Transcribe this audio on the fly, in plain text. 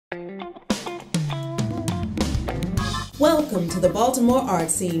Welcome to the Baltimore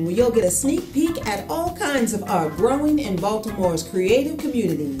art scene, where you'll get a sneak peek at all kinds of art growing in Baltimore's creative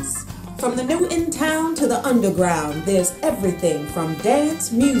communities. From the new in town to the underground, there's everything from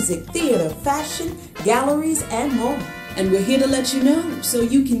dance, music, theater, fashion, galleries, and more. And we're here to let you know so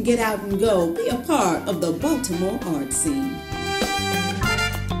you can get out and go be a part of the Baltimore art scene.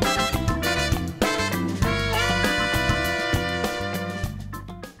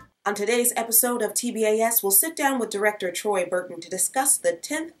 On today's episode of TBAS, we'll sit down with director Troy Burton to discuss the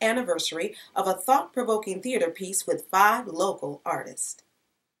 10th anniversary of a thought-provoking theater piece with 5 local artists.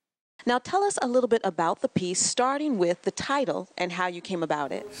 Now tell us a little bit about the piece, starting with the title and how you came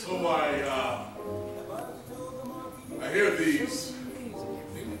about it. So I hear these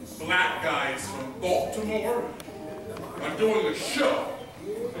black guys from Baltimore are doing a show,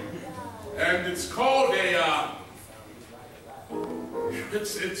 and it's called a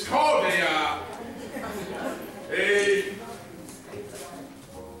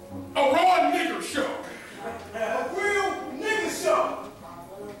raw nigger show. A real nigger show.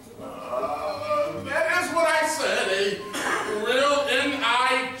 That is what I said, a real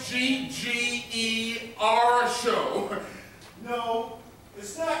N-I-G-G-E-R show. No,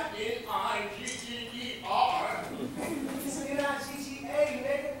 it's not N-I-G-G-E-R. It's N-I-G-G-A,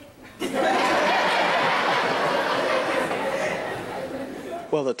 nigga.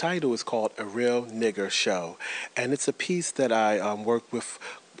 Well, the title is called A Real Nigger Show, and it's a piece that I worked with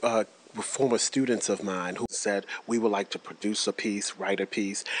former students of mine who said we would like to produce a piece, write a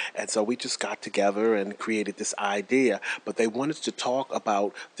piece, and so we just got together and created this idea. But they wanted to talk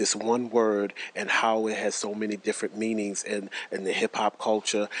about this one word and how it has so many different meanings in the hip-hop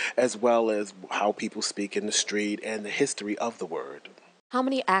culture, as well as how people speak in the street and the history of the word. How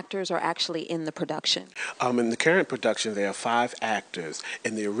many actors are actually in the production? In the current production, there are 5 actors.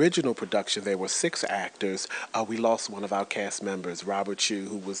 In the original production, there were 6 actors. We lost one of our cast members, Robert Chu,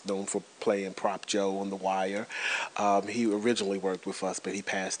 who was known for playing Prop Joe on The Wire. He originally worked with us, but he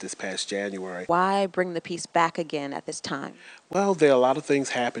passed this past January. Why bring the piece back again at this time? Well, there are a lot of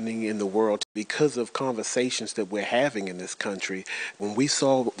things happening in the world because of conversations that we're having in this country. When we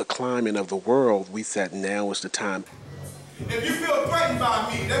saw the climate of the world, we said now is the time. If you feel threatened by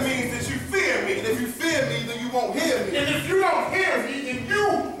me, that means that you fear me. And if you fear me, then you won't hear me. And if you don't hear me, then you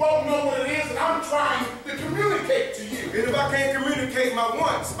won't know what it is that I'm trying to communicate to you. And if I can't communicate my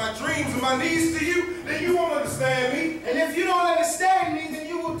wants, my dreams, and my needs to you, then you won't understand me. And if you don't understand me, then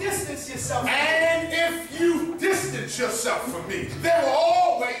you will distance yourself from me. And if you distance yourself from me, there will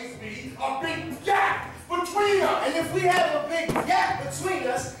always be a big gap between us. And if we have a big gap between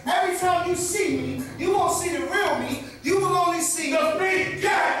us, every time you see me, you won't see the real me. You will only see the big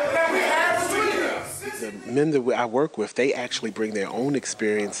gap that we have between us. The men that I work with, they actually bring their own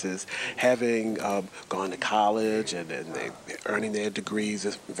experiences, having gone to college and they're earning their degrees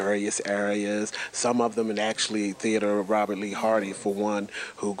in various areas. Some of them in actually theater. Robert Lee Hardy, for one,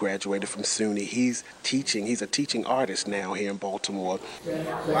 who graduated from SUNY. He's a teaching artist now here in Baltimore.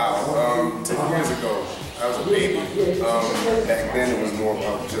 Wow, 10 years ago, I was a baby. Back then it was more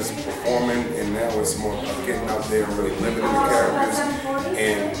about just performing, and now it's more about getting out there and really living in the characters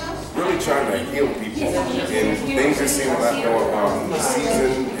and really trying to heal people. And things just seem a lot more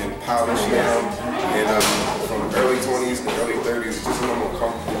seasoned and polished now. And from early 20s to early 30s, just a little more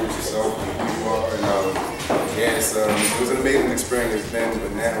comfortable with yourself and who you are. And it was an amazing experience then,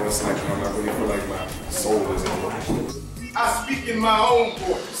 but now it's like I really feel like my soul is in it. I speak in my own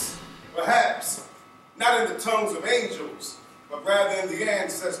voice, perhaps not in the tongues of angels, but rather in the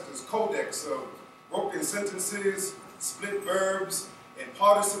ancestors' codex of broken sentences, split verbs, and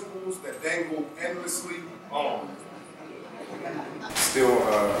participles that dangle endlessly on. Still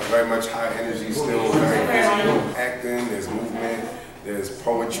very much high energy, still very physical, acting, there's movement, there's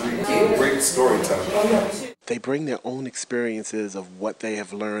poetry, great storytelling. They bring their own experiences of what they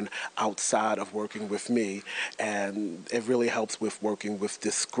have learned outside of working with me, and it really helps with working with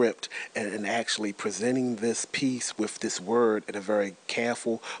this script and actually presenting this piece with this word in a very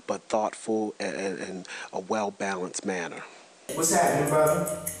careful but thoughtful and a well-balanced manner. What's happening, brother?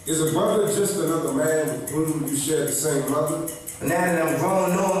 Is a brother just another man with whom you share the same mother? Now that I'm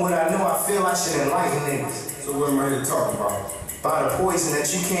grown, knowing what I know, I feel I should enlighten niggas. So what am I here to talk about? About a poison that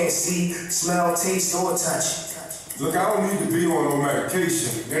you can't see, smell, taste, or touch. Look, I don't need to be on no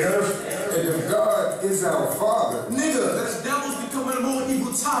medication, nigga. And if God is our Father, nigga, that's devils becoming a more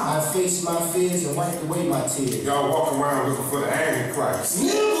evil time. I face my fears and wipe away my tears. Y'all walk around looking for the Antichrist.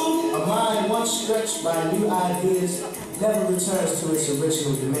 Nigga! A mind once stretched by new ideas never returns to its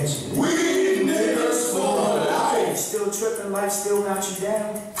original dimension. We niggas for life. Still tripping, life still got you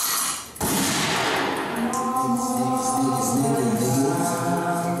down.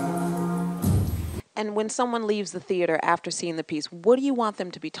 And when someone leaves the theater after seeing the piece, what do you want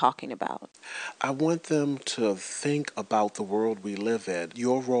them to be talking about? I want them to think about the world we live in,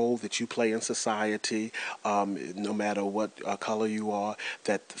 your role that you play in society, no matter what color you are,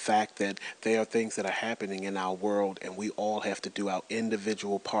 that the fact that there are things that are happening in our world and we all have to do our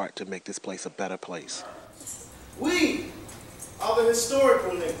individual part to make this place a better place. We are the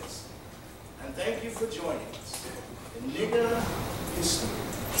historical niggas, and thank you for joining us in Nigga History.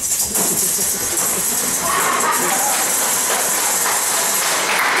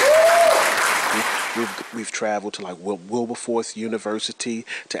 We've traveled to like Wilberforce University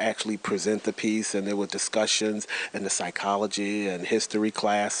to actually present the piece, and there were discussions in the psychology and history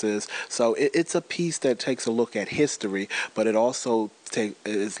classes. So it's a piece that takes a look at history, but it also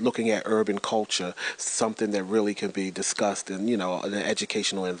is looking at urban culture, something that really can be discussed in, you know, an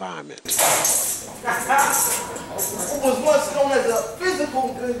educational environment. What was once known as a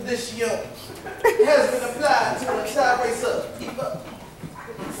physical condition has been applied to an entire race of people.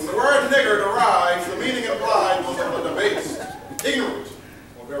 When the word nigger derives, the meaning implied was of the debase, ignorant,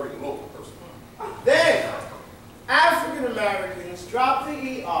 or very low person. Then, African Americans dropped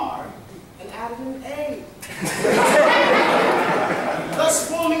the ER and added an A. Thus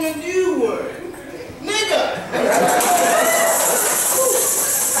forming a new word, nigger.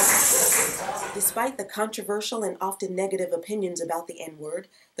 Despite the controversial and often negative opinions about the N-word,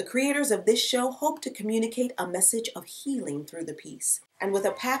 the creators of this show hope to communicate a message of healing through the piece. And with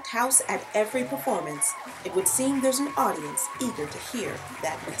a packed house at every performance, it would seem there's an audience eager to hear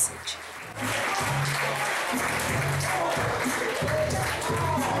that message.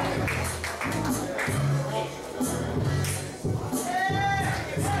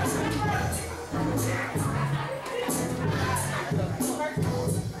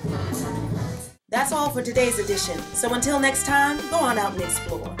 That's all for today's edition. So until next time, go on out and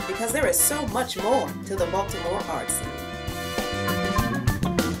explore, because there is so much more to the Baltimore art scene.